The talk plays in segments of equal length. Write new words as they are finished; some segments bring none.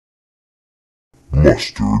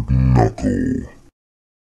Mustard Knuckle.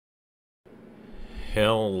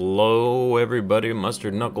 Hello everybody,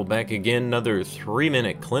 Mustard Knuckle back again, another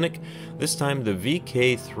 3-minute clinic, this time the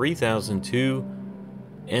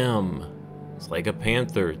VK3002M. It's like a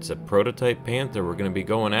Panther, it's a prototype Panther. We're going to be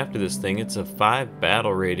going after this thing. It's a 5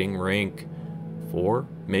 battle rating, rank 4,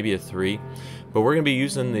 maybe a 3, but we're going to be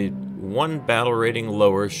using the 1 battle rating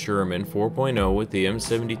lower Sherman 4.0 with the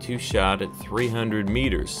M72 shot at 300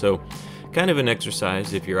 meters. So kind of an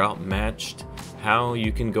exercise if you're outmatched, how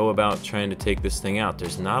you can go about trying to take this thing out.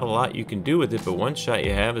 There's not a lot you can do with it, but one shot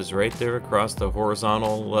you have is right there across the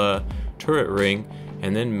horizontal turret ring,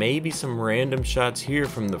 and then maybe some random shots here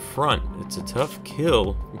from the front. It's a tough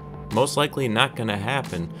kill, most likely not going to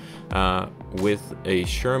happen with a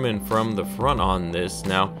Sherman from the front on this.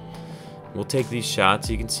 Now we'll take these shots.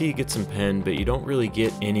 You can see you get some pen, but you don't really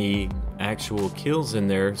get any actual kills in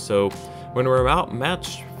there. So when we're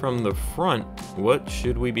outmatched from the front, what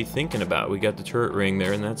should we be thinking about? We got the turret ring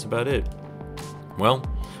there, and that's about it. Well,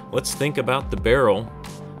 let's think about the barrel.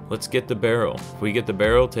 Let's get the barrel. If we get the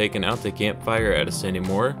barrel taken out, they can't fire at us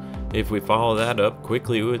anymore. If we follow that up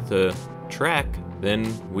quickly with the track, then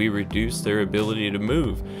we reduce their ability to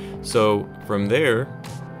move. So from there,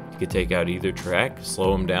 you could take out either track,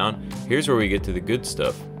 slow them down. Here's where we get to the good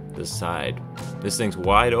stuff, the side. This thing's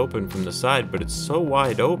wide open from the side, but it's so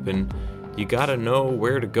wide open, you gotta know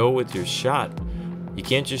where to go with your shot. You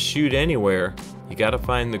can't just shoot anywhere. You gotta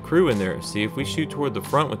find the crew in there. See, if we shoot toward the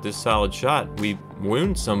front with this solid shot, we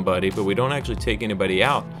wound somebody, but we don't actually take anybody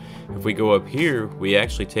out. If we go up here, we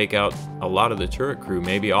actually take out a lot of the turret crew,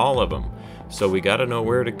 maybe all of them. So we gotta know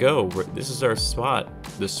where to go. This is our spot,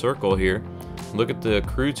 the circle here. Look at the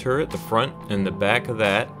crew turret, the front and the back of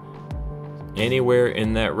that. Anywhere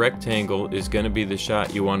in that rectangle is gonna be the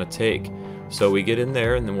shot you wanna take. So we get in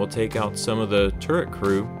there, and then we'll take out some of the turret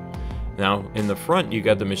crew. Now in the front you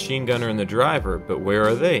got the machine gunner and the driver, but where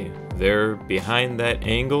are they? They're behind that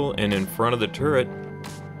angle and in front of the turret.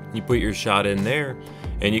 You put your shot in there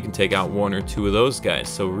and you can take out 1 or 2 of those guys.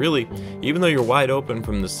 So really, even though you're wide open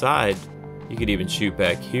from the side, you could even shoot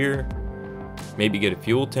back here, maybe get a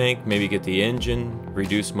fuel tank, maybe get the engine,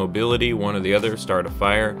 reduce mobility, one or the other, start a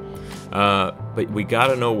fire. But we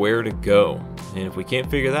gotta know where to go. And if we can't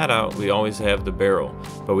figure that out, we always have the barrel.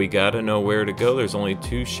 But we gotta know where to go. There's only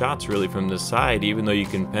 2 shots really from the side, even though you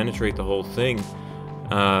can penetrate the whole thing.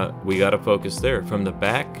 We gotta focus there. From the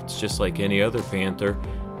back, it's just like any other Panther.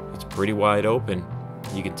 It's pretty wide open.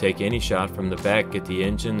 You can take any shot from the back, get the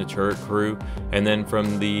engine, the turret crew, and then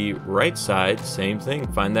from the right side, same thing.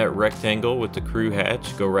 Find that rectangle with the crew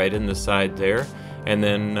hatch, go right in the side there, and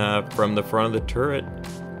then from the front of the turret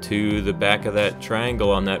to the back of that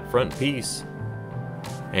triangle on that front piece,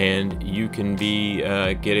 and you can be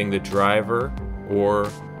getting the driver or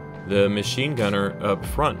the machine gunner up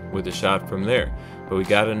front with a shot from there. But we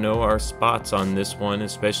got to know our spots on this one,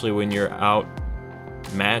 especially when you're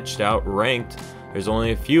outmatched, outranked. There's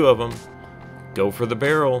only a few of them. Go for the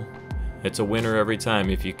barrel. It's a winner every time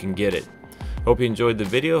if you can get it. Hope you enjoyed the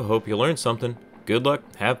video. Hope you learned something. Good luck.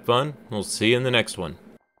 Have fun. We'll see you in the next one.